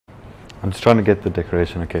I'm just trying to get the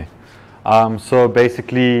decoration, okay. So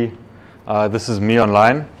basically, this is me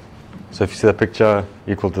online. So if you see the picture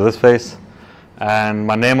equal to this face. And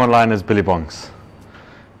my name online is Billy Bonks.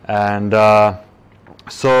 And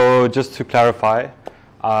so just to clarify,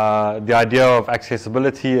 the idea of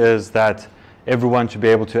accessibility is that everyone should be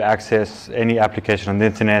able to access any application on the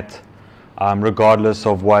internet, regardless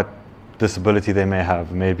of what disability they may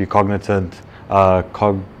have. It may be cognitive,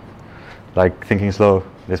 like thinking slow,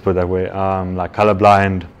 let's put it that way, like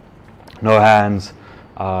colorblind, no hands,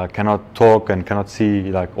 cannot talk and cannot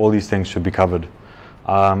see, like all these things should be covered.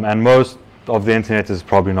 And most of the internet is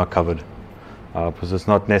probably not covered, because it's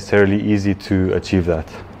not necessarily easy to achieve that.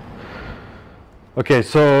 Okay,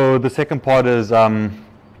 so the second part is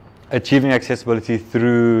achieving accessibility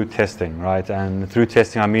through testing, right? And through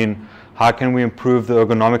testing, I mean, how can we improve the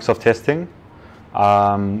ergonomics of testing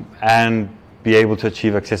and be able to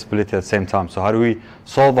achieve accessibility at the same time? So how do we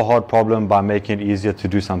solve a hard problem by making it easier to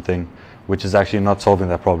do something which is actually not solving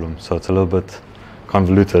that problem? So it's a little bit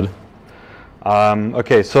convoluted.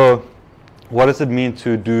 Okay, so what does it mean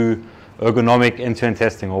to do ergonomic end-to-end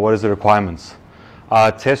testing, or what is the requirements?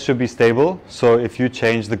 Tests should be stable, so if you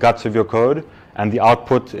change the guts of your code and the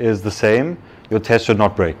output is the same, your test should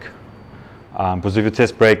not break. Because if your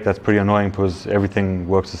tests break, that's pretty annoying because everything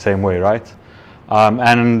works the same way, right?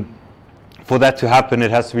 And for that to happen,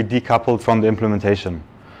 it has to be decoupled from the implementation.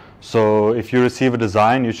 So if you receive a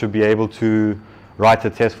design, you should be able to write a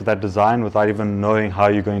test for that design without even knowing how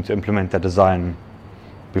you're going to implement that design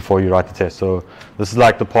before you write the test. So this is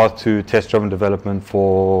like the path to test-driven development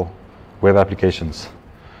for web applications.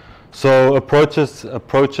 So approaches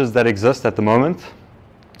that exist at the moment,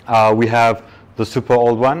 we have the super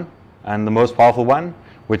old one and the most powerful one,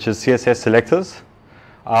 which is CSS selectors.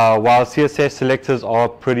 While CSS selectors are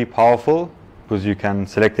pretty powerful because you can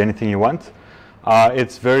select anything you want,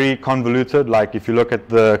 it's very convoluted. Like if you look at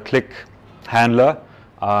the click handler,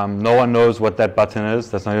 no one knows what that button is.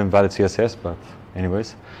 That's not even valid CSS, but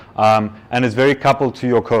anyways. And it's very coupled to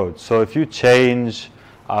your code. So if you change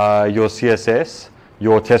your CSS,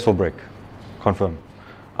 your test will break. Confirm.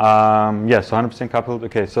 Yeah, so 100% coupled.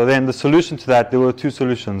 Okay, so then the solution to that, there were two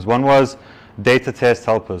solutions. One was data test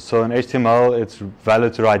helpers. So in HTML, it's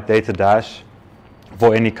valid to write data dash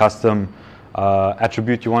for any custom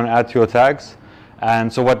attribute you want to add to your tags.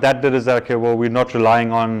 And so what that did is that, okay, well, we're not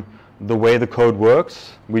relying on the way the code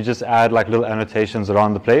works. We just add like little annotations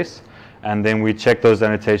around the place. And then we check those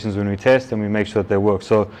annotations when we test and we make sure that they work.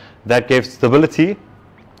 So that gave stability,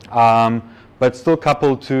 but still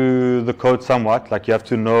coupled to the code somewhat. Like you have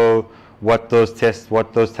to know what those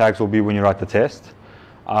tags will be when you write the test.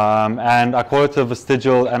 And I call it a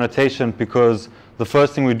vestigial annotation because the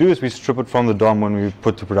first thing we do is we strip it from the DOM when we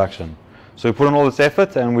put to production. So we put in all this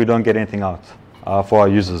effort and we don't get anything out for our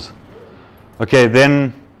users. Okay,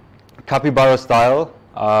 then capybara style.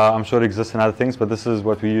 I'm sure it exists in other things, but this is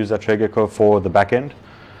what we use at TradeGecko for the backend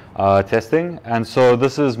testing. And so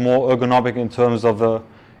this is more ergonomic in terms of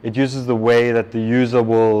it uses the way that the user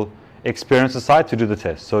will experience the site to do the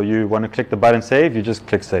test. So you want to click the button save, you just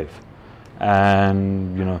click save.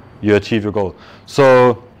 And you achieve your goal.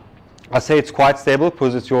 So I say it's quite stable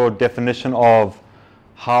because it's your definition of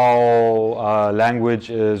how language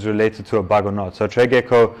is related to a bug or not. So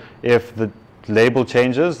TradeGecko, if the label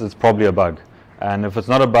changes, it's probably a bug. And if it's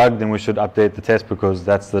not a bug, then we should update the test because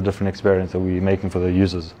that's the different experience that we're making for the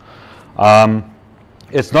users.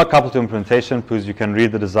 It's not coupled to implementation because you can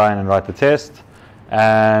read the design and write the test.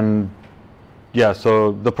 And yeah,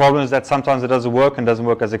 so the problem is that sometimes it doesn't work and doesn't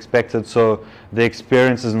work as expected, so the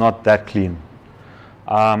experience is not that clean.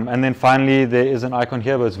 And then finally, there is an icon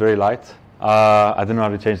here, but it's very light. I don't know how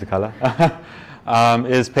to change the color.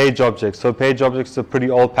 Is page objects. So page objects is a pretty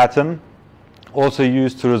old pattern, also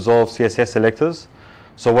used to resolve CSS selectors.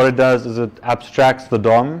 So what it does is it abstracts the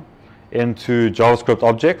DOM into JavaScript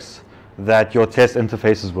objects that your test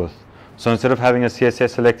interfaces with. So instead of having a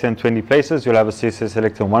CSS selector in 20 places, you'll have a CSS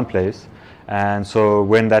selector in one place. And so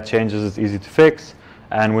when that changes, it's easy to fix.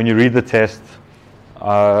 And when you read the test,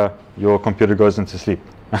 your computer goes into sleep.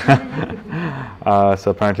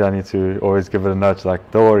 So apparently I need to always give it a nudge,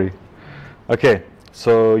 like, don't worry. Okay,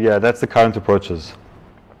 so yeah, that's the current approaches.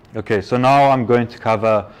 Okay, so now I'm going to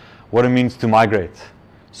cover what it means to migrate.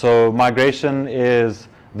 So migration is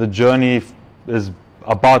the journey, is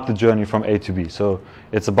about the journey from A to B. So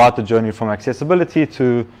it's about the journey from accessibility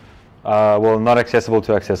to, well, not accessible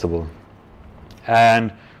to accessible.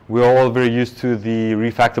 And we're all very used to the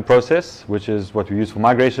refactor process, which is what we use for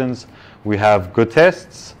migrations. We have good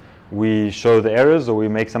tests. We show the errors, or we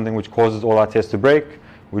make something which causes all our tests to break.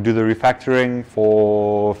 We do the refactoring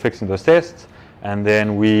for fixing those tests. and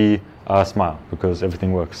then we smile because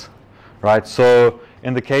everything works, right? So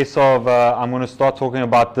in the case of, I'm going to start talking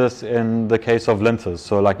about this in the case of linters,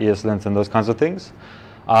 so like ESLint and those kinds of things.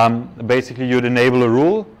 Basically, you'd enable a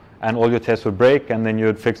rule, and all your tests would break, and then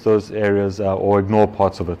you'd fix those areas or ignore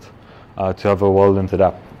parts of it to have a well-linted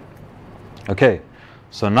app. Okay,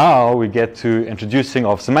 so now we get to introducing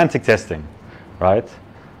of semantic testing, right?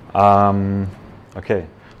 Okay,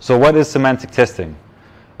 so what is semantic testing?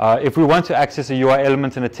 If we want to access a UI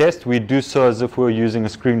element in a test, we do so as if we were using a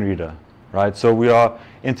screen reader, right? So we are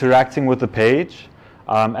interacting with the page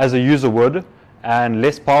as a user would, and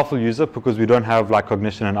less powerful user because we don't have like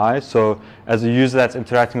cognition and eyes. So as a user that's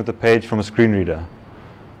interacting with the page from a screen reader,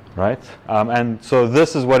 right? And so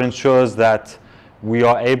this is what ensures that we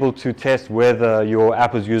are able to test whether your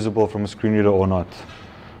app is usable from a screen reader or not,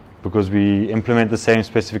 because we implement the same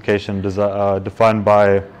specification defined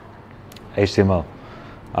by HTML,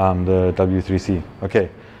 the W3C. Okay,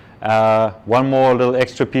 one more little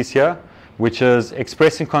extra piece here, which is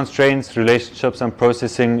expressing constraints, relationships, and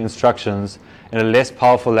processing instructions in a less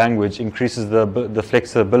powerful language increases the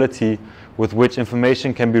flexibility with which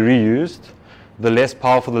information can be reused. The less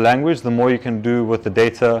powerful the language, the more you can do with the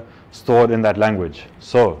data stored in that language.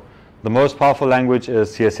 So the most powerful language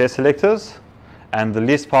is CSS selectors, and the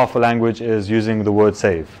least powerful language is using the word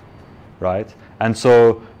save, right? And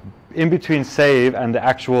so in between save and the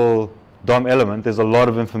actual DOM element, there's a lot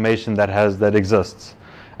of information that exists.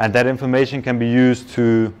 And that information can be used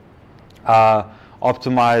to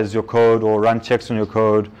optimize your code or run checks on your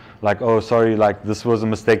code, like, oh, sorry, like this was a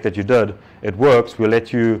mistake that you did. It works, we'll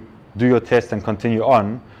let you do your test and continue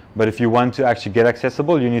on. But if you want to actually get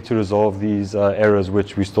accessible, you need to resolve these errors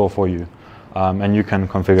which we store for you, and you can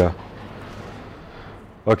configure.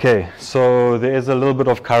 Okay, so there is a little bit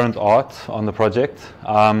of current art on the project.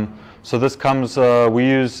 So this comes, we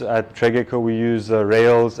use at Tregecko, we use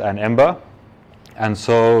Rails and Ember. And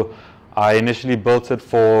so I initially built it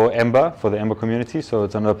for Ember, for the Ember community. So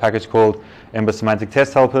it's under a package called Ember Semantic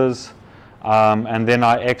Test Helpers. And then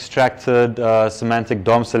I extracted semantic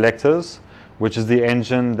DOM selectors, which is the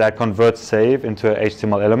engine that converts save into an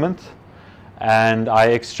HTML element. And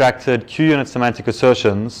I extracted QUnit semantic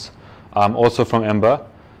assertions, also from Ember,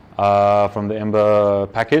 from the Ember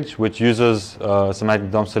package, which uses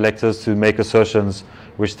semantic DOM selectors to make assertions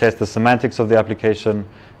which test the semantics of the application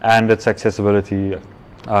and its accessibility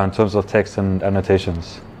in terms of text and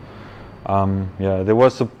annotations. Yeah, there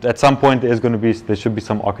was at some point there should be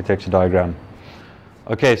some architecture diagram.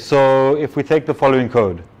 Okay, so if we take the following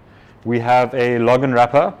code, we have a login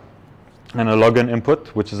wrapper and a login input,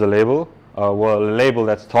 which is a label, well, a label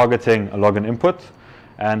that's targeting a login input,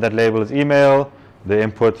 and that label is email. The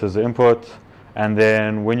input is the input, and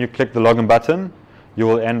then when you click the login button, you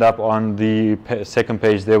will end up on the second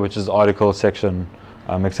page there, which is article, section,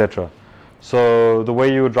 etc. So the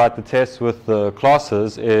way you would write the test with the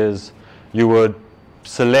classes is you would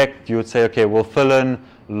select, you would say, okay, we'll fill in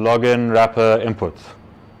login wrapper input,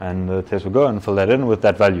 and the test will go and fill that in with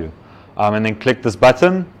that value, and then click this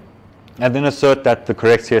button, and then assert that the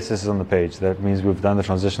correct CSS is on the page. That means we've done the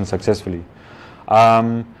transition successfully.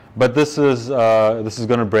 But this is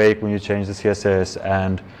going to break when you change the CSS.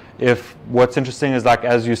 And if what's interesting is, like,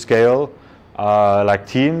 as you scale, like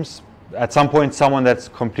teams, at some point someone that's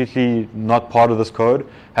completely not part of this code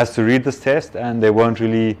has to read this test, and they won't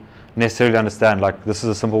really necessarily understand. Like, this is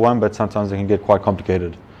a simple one, but sometimes it can get quite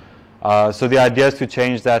complicated. So the idea is to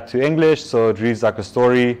change that to English, so it reads like a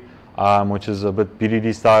story, which is a bit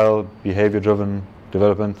BDD style, behavior-driven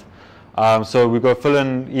development. So we go fill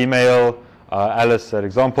in email. Alice, at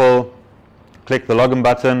example, click the login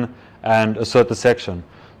button and assert the section.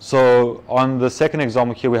 So on the second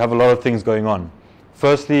example here, we have a lot of things going on.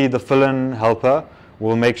 Firstly, the fill-in helper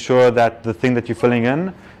will make sure that the thing that you're filling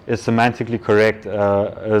in is semantically correct.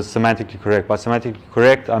 By semantically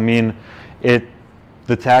correct, I mean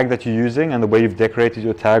the tag that you're using and the way you've decorated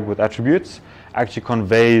your tag with attributes actually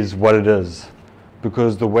conveys what it is.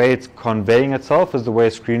 Because the way it's conveying itself is the way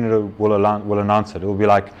a screen reader will announce it. It will be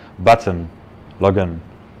like button, login,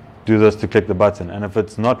 do this to click the button. And if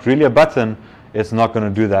it's not really a button, it's not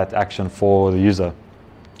going to do that action for the user.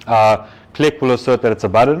 Click will assert that it's a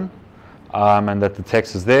button and that the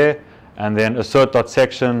text is there. And then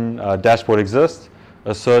assert.section dashboard exists,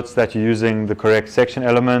 asserts that you're using the correct section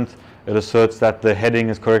element. It asserts that the heading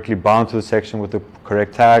is correctly bound to the section with the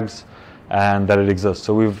correct tags, and that it exists.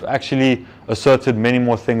 So we've actually asserted many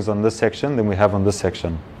more things on this section than we have on this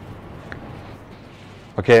section.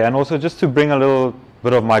 Okay, and also just to bring a little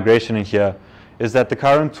bit of migration in here, is that the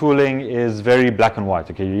current tooling is very black and white.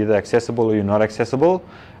 Okay, you're either accessible or you're not accessible,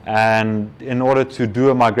 And in order to do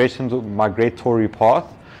a migratory path,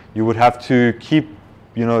 you would have to keep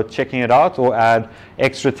checking it out or add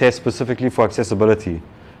extra tests specifically for accessibility.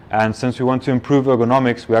 And since we want to improve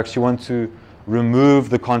ergonomics, we actually want to remove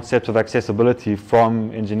the concept of accessibility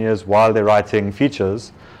from engineers while they're writing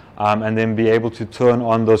features, and then be able to turn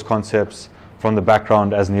on those concepts from the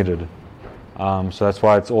background as needed. So that's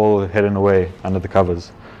why it's all hidden away under the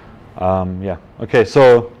covers. Okay,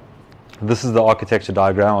 so this is the architecture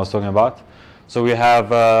diagram I was talking about. So we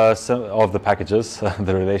have some of the packages,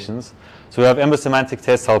 the relations. So we have Ember semantic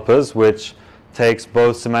test helpers, which takes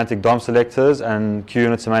both semantic DOM selectors and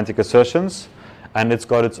QUnit semantic assertions, and it's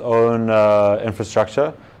got its own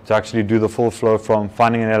infrastructure to actually do the full flow from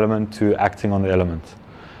finding an element to acting on the element.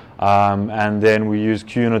 And then we use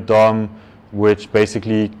QUnit DOM, which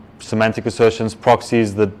basically semantic assertions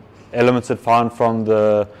proxies the elements it found from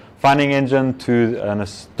the finding engine to a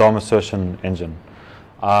DOM assertion engine.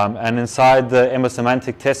 And inside the Ember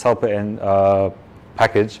semantic test helper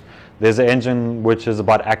package, there's an engine which is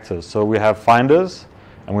about actors. So we have finders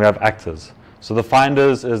and we have actors. So the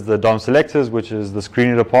finders is the DOM selectors, which is the screen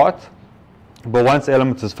reader part. But once the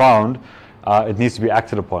element is found, it needs to be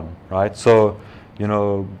acted upon, right? So,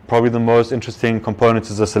 probably the most interesting component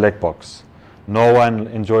is the select box. No one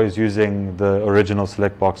enjoys using the original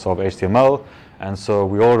select box of HTML, and so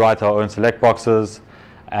we all write our own select boxes,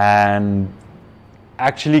 and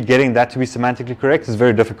actually getting that to be semantically correct is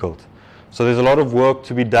very difficult. So there's a lot of work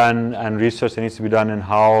to be done and research that needs to be done in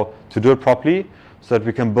how to do it properly so that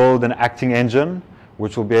we can build an acting engine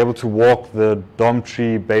which will be able to walk the DOM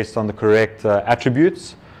tree based on the correct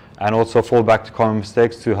attributes and also fall back to common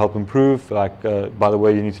mistakes to help improve, like, by the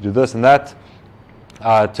way, you need to do this and that,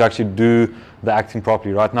 to actually do the acting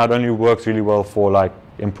properly. Right now it only works really well for like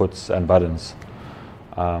inputs and buttons,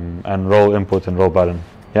 and role input and role button.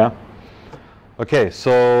 Yeah? Okay,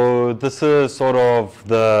 so this is sort of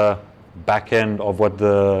the back end of what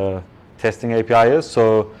the testing API is.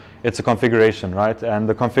 So it's a configuration, right? And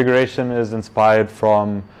the configuration is inspired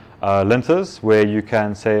from linters, where you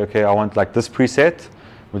can say, okay, I want like this preset,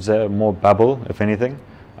 which is more Babel, if anything,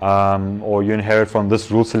 or you inherit from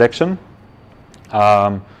this rule selection.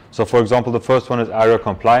 So for example, the first one is ARIA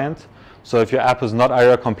compliant. So if your app is not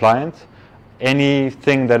ARIA compliant,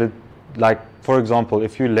 anything that it, like for example,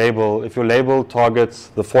 if your label targets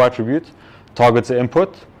the for attribute, targets the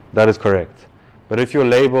input, that is correct. But if your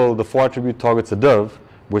label, the for attribute targets a div,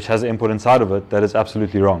 which has an input inside of it, that is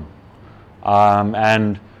absolutely wrong.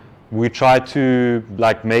 And we try to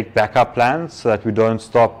like make backup plans so that we don't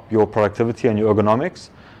stop your productivity and your ergonomics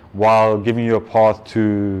while giving you a path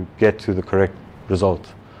to get to the correct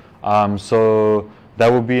result. So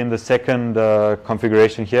that will be in the second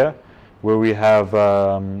configuration here, where we have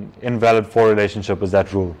invalid for relationship as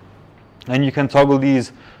that rule. And you can toggle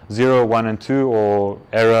these 0, 1, and 2, or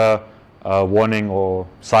error, warning, or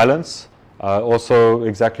silence, also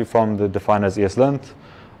exactly from the define as ESLint.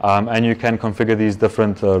 And you can configure these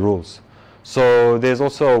different rules. So there's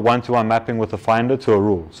also a one-to-one mapping with a finder to a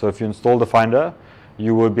rule. So if you install the finder,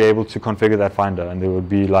 you would be able to configure that finder, and there would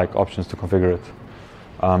be like options to configure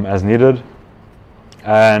it as needed.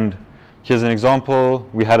 And here's an example.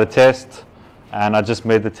 We had a test, and I just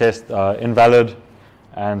made the test invalid.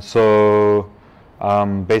 And so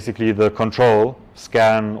basically the control,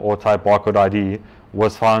 scan or type barcode ID,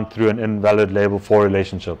 was found through an invalid label for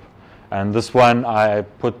relationship. And this one, I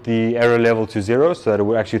put the error level to 0 so that it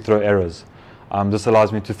would actually throw errors. This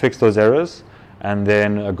allows me to fix those errors and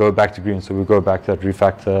then go back to green. So we go back to that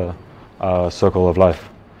refactor circle of life.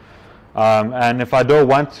 And if I don't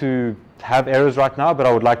want to have errors right now, but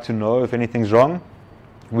I would like to know if anything's wrong,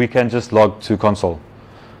 we can just log to console.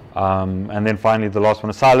 And then finally, the last one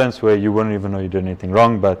is silence, where you wouldn't even know you did anything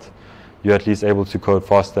wrong, but you're at least able to code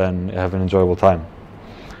faster and have an enjoyable time.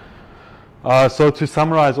 So to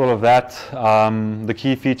summarize all of that, the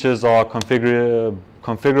key features are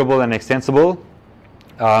configurable and extensible.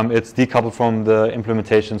 It's decoupled from the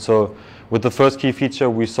implementation. So with the first key feature,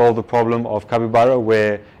 we solve the problem of Capybara,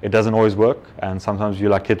 where it doesn't always work, and sometimes you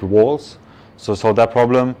like hit walls. So solve that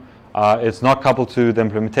problem. It's not coupled to the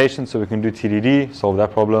implementation, so we can do TDD, solve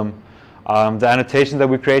that problem. The annotation that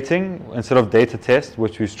we're creating, instead of data test,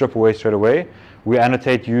 which we strip away straight away, we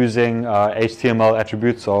annotate using HTML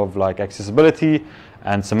attributes of like accessibility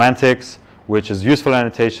and semantics, which is useful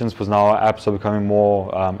annotations because now our apps are becoming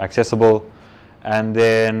more accessible. And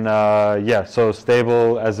then, so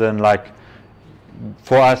stable as in like,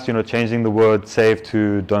 for us, changing the word save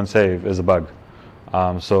to don't save is a bug.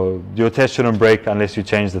 So your test shouldn't break unless you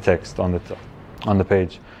change the text on the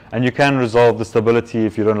page. And you can resolve the stability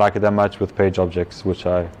if you don't like it that much with page objects, which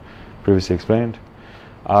I previously explained.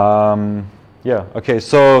 Yeah, okay,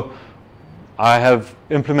 so I have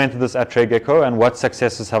implemented this at TradeGecko, and what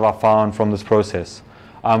successes have I found from this process?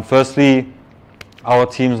 Firstly, our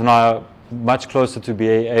teams are now much closer to be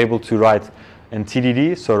able to write in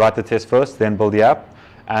TDD, so write the test first, then build the app,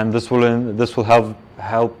 and this will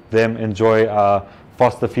help them enjoy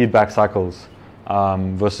faster feedback cycles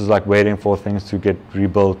versus like waiting for things to get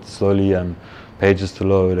rebuilt slowly and pages to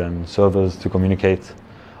load and servers to communicate.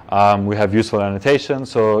 We have useful annotation,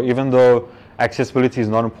 so even though accessibility is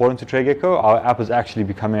not important to TradeGecko, our app is actually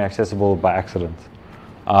becoming accessible by accident.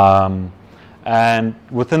 And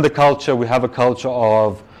within the culture, we have a culture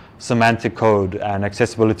of semantic code and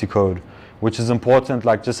accessibility code, which is important,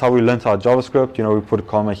 like just how we learned our JavaScript. You know, we put a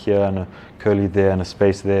comma here and a curly there and a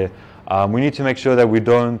space there. We need to make sure that we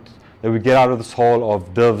get out of this hole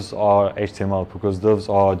of divs or HTML, because divs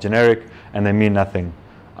are generic and they mean nothing.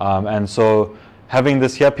 And so having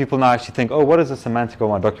this here, people now actually think, oh, what is the semantic of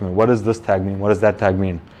my document? What does this tag mean? What does that tag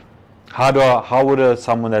mean? How would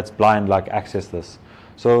someone that's blind like access this?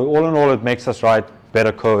 So all in all, it makes us write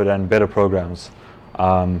better code and better programs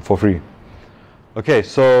for free. Okay,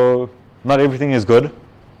 so not everything is good.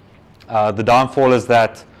 The downfall is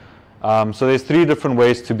that, so there's 3 different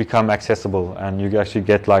ways to become accessible, and you actually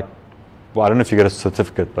get like, well, I don't know if you get a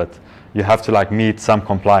certificate, but you have to like meet some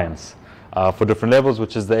compliance for different levels,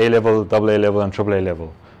 which is the A level, AA level, and AAA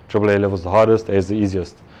level. AAA level is the hardest, A is the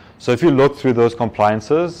easiest. So if you look through those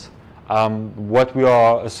compliances, what we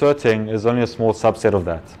are asserting is only a small subset of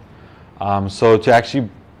that. So to actually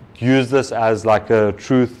use this as like a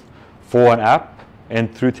truth for an app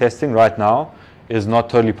and through testing right now is not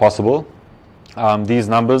totally possible. These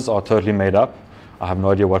numbers are totally made up. I have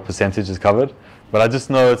no idea what percentage is covered, but I just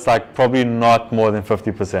know it's like probably not more than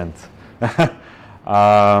 50%.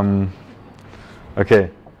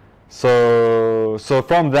 Okay, so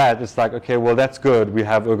from that, it's like, okay, well, that's good. We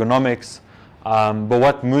have ergonomics, but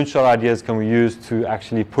what moonshot ideas can we use to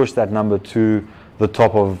actually push that number to the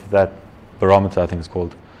top of that barometer, I think it's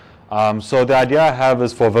called. So the idea I have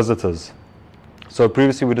is for visitors. So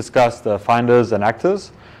previously we discussed finders and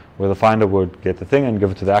actors, where the finder would get the thing and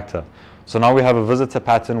give it to the actor. So now we have a visitor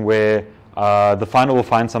pattern where the finder will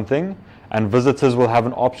find something, and visitors will have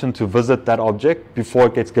an option to visit that object before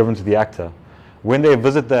it gets given to the actor. When they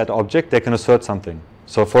visit that object, they can assert something.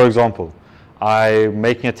 So for example, I'm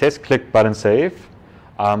making a test, click button save.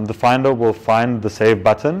 The finder will find the save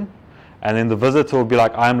button, and then the visitor will be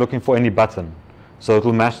like, I'm looking for any button. So it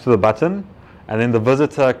will match to the button, and then the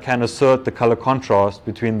visitor can assert the color contrast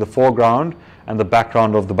between the foreground and the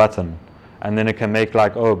background of the button. And then it can make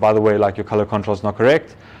like, oh, by the way, like your color contrast is not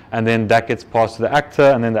correct. And then that gets passed to the actor,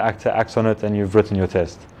 and then the actor acts on it, and you've written your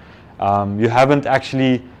test. You haven't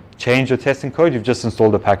actually changed your testing code, you've just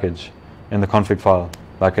installed a package in the config file,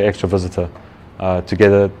 like an extra visitor, to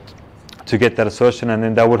get that assertion, and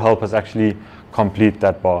then that would help us actually complete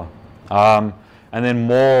that bar. And then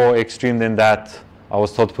more extreme than that, I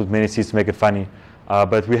was told to put many C's to make it funny,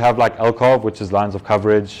 but we have like LCOV, which is lines of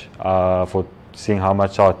coverage for seeing how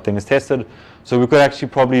much our thing is tested. So we could actually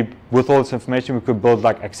probably, with all this information, we could build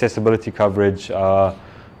like accessibility coverage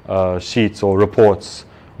sheets or reports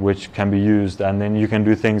which can be used, and then you can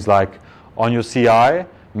do things like on your CI,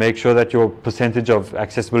 make sure that your percentage of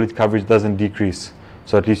accessibility coverage doesn't decrease,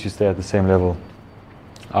 so at least you stay at the same level.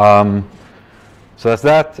 So that's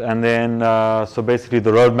that, and then so basically the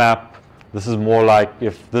roadmap, this is more like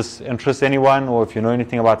if this interests anyone or if you know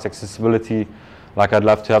anything about accessibility, like I'd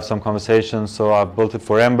love to have some conversations. So I've built it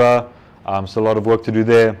for Ember, so a lot of work to do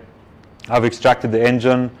there. I've extracted the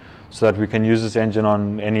engine so that we can use this engine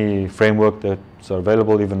on any framework that's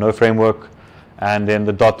available, even no framework. And then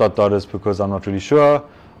the ... is because I'm not really sure.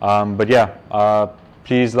 But yeah,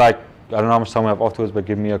 please, like, I don't know how much time we have afterwards, but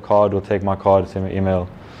give me a card or take my card, send me an email.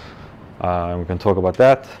 And we can talk about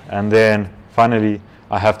that. And then finally,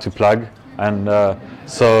 I have to plug. And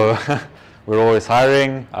so we're always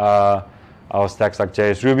hiring. Our stack's like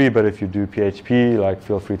JS Ruby, but if you do PHP, like,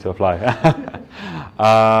 feel free to apply.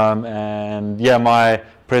 And yeah, my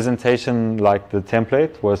presentation, like the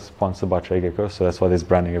template, was sponsored by TradeGecko, so that's why there's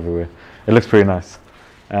branding everywhere. It looks pretty nice.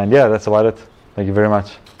 And yeah, that's about it. Thank you very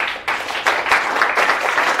much.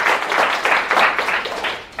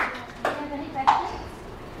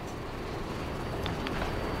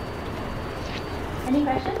 Any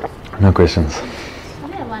questions? No questions.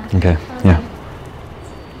 I have one. Okay, yeah.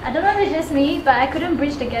 I don't know if it's just me, but I couldn't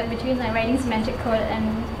bridge the gap between like writing semantic code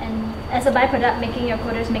and as a byproduct making your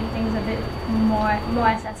coders make things a bit more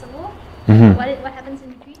accessible. Mm-hmm. What happens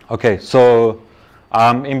in between? Okay, so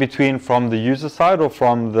in between from the user side or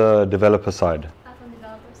from the developer side? From the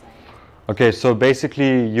developer side. Okay, so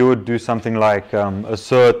basically you would do something like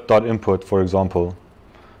assert.input, for example.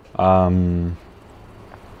 I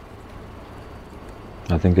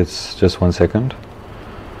think it's just 1 second.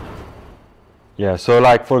 Yeah, so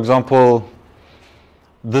like for example,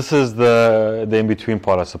 this is the in-between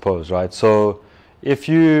part, I suppose, right? So if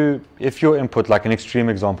your input, like an extreme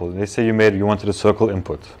example, let's say you wanted a circle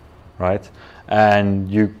input, right? And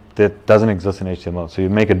that doesn't exist in HTML, so you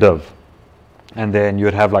make a div. And then you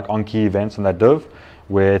would have like on-key events in that div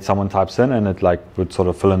where someone types in and it like would sort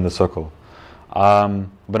of fill in the circle. But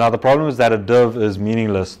now the problem is that a div is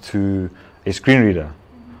meaningless to a screen reader,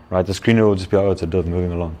 right? The screen reader will just be, oh, it's a div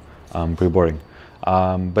moving along. Pretty boring.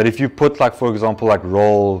 But if you put like, for example, like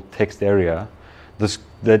role text area,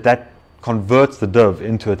 that converts the div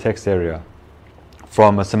into a text area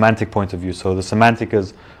from a semantic point of view. So the semantic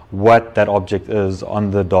is what that object is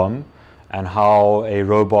on the DOM and how a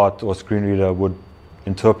robot or screen reader would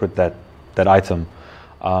interpret that item.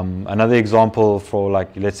 Another example for like,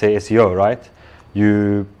 let's say SEO, right?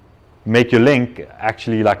 You make your link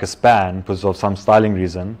actually like a span because of some styling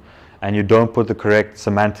reason, and you don't put the correct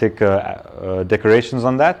semantic decorations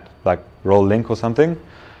on that, like role link or something,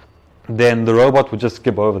 then the robot would just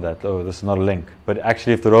skip over that. Oh, this is not a link. But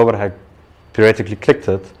actually, if the robot had theoretically clicked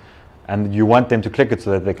it, and you want them to click it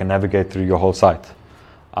so that they can navigate through your whole site.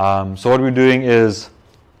 So what we're doing is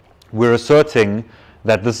we're asserting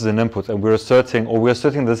that this is an input, and we're asserting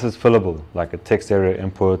this is fillable, like a text area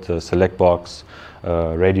input, a select box,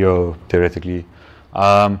 radio, theoretically.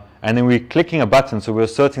 And then we're clicking a button, so we're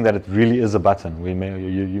asserting that it really is a button.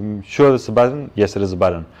 You sure it's a button? Yes, it is a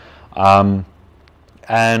button.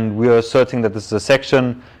 And we're asserting that this is a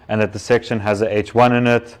section, and that the section has a H1 in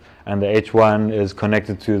it, and the H1 is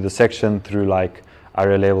connected to the section through like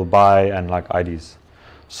area label by and like IDs.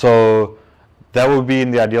 So that would be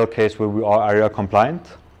in the ideal case where we are area compliant.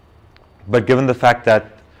 But given the fact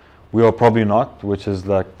that we are probably not, which is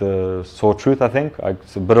like the sore truth, I think,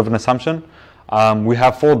 it's a bit of an assumption, we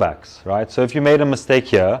have fallbacks, right? So if you made a mistake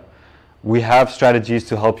here, we have strategies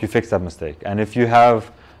to help you fix that mistake. And if you have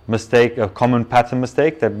a common pattern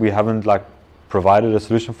mistake that we haven't like provided a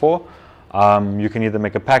solution for, you can either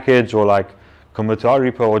make a package or like commit to our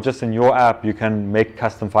repo, or just in your app you can make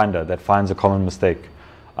custom finder that finds a common mistake,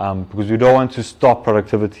 because we don't want to stop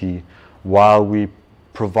productivity while we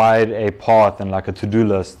provide a path and like a to-do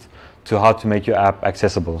list to how to make your app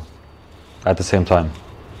accessible at the same time.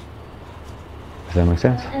 Does that make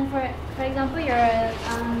sense? And for example, your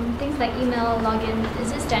things like email login,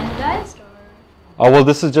 is it standardized? Or? Oh, well,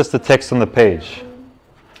 this is just the text on the page.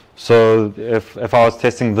 So if I was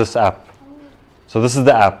testing this app, so this is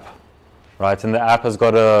the app, right? And the app has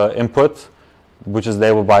got a input, which is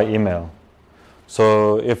labeled by email.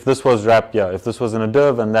 So if this was wrapped, if this was in a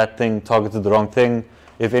div and that thing targeted the wrong thing,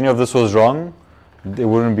 if any of this was wrong, it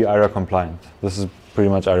wouldn't be ARIA compliant. This is pretty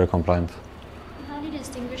much ARIA compliant. How do you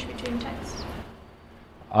distinguish between text?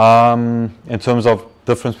 In terms of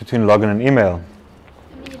difference between login and email.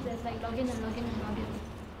 I mean, if there's like login and login and login.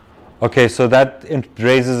 Okay, so that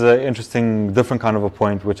raises an interesting, different kind of a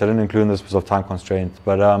point, which I didn't include in this because of time constraints.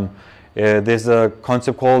 But there's a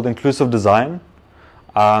concept called inclusive design.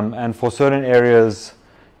 And for certain areas,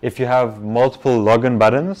 if you have multiple login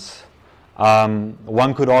buttons,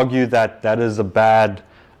 one could argue that that is a bad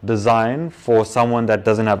design for someone that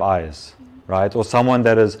doesn't have eyes, right? Or someone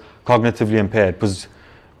that is cognitively impaired, because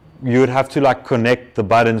you would have to like connect the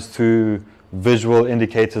buttons to visual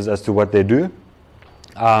indicators as to what they do.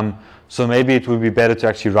 So maybe it would be better to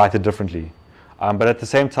actually write it differently. But at the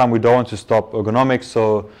same time, we don't want to stop ergonomics,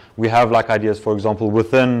 so we have like ideas, for example,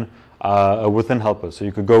 within helper. So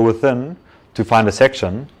you could go within to find a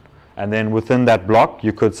section, and then within that block,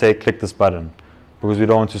 you could say, click this button, because we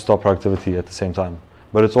don't want to stop productivity at the same time.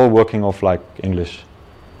 But it's all working off like English.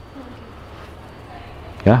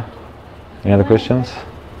 Yeah? Any other questions?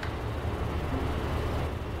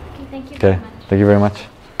 Okay, thank you Okay, very much. thank you very much.